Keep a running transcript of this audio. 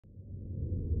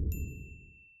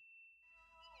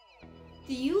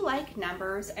Do you like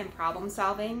numbers and problem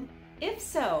solving? If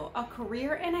so, a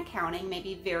career in accounting may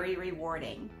be very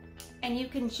rewarding, and you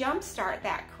can jumpstart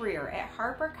that career at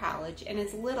Harper College in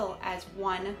as little as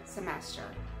 1 semester.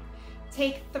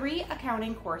 Take 3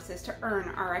 accounting courses to earn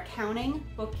our Accounting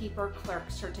Bookkeeper Clerk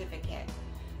Certificate.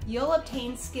 You'll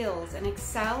obtain skills in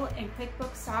Excel and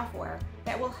QuickBooks software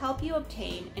that will help you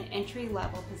obtain an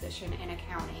entry-level position in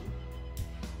accounting.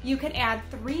 You can add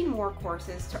 3 more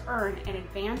courses to earn an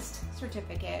advanced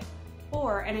certificate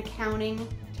or an accounting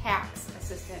tax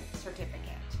assistant certificate.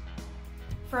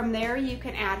 From there, you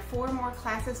can add 4 more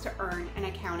classes to earn an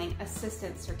accounting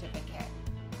assistant certificate.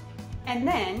 And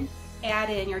then add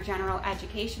in your general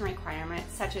education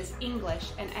requirements such as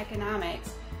English and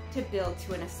economics to build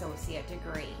to an associate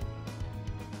degree.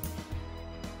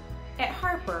 At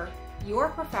Harper, your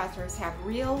professors have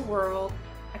real-world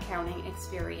accounting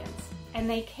experience, and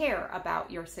they care about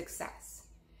your success.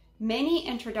 Many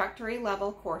introductory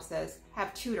level courses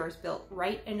have tutors built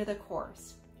right into the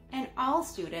course, and all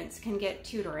students can get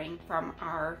tutoring from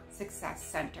our Success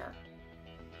Center.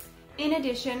 In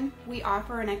addition, we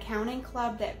offer an accounting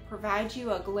club that provides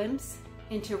you a glimpse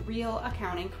into real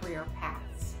accounting career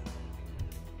paths.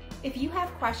 If you have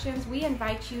questions, we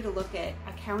invite you to look at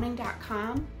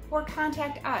accounting.com or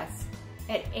contact us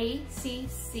at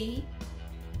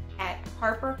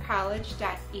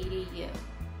acc@harpercollege.edu.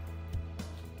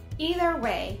 Either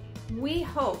way, we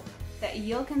hope that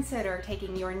you'll consider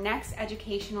taking your next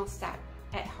educational step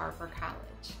at Harper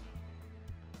College.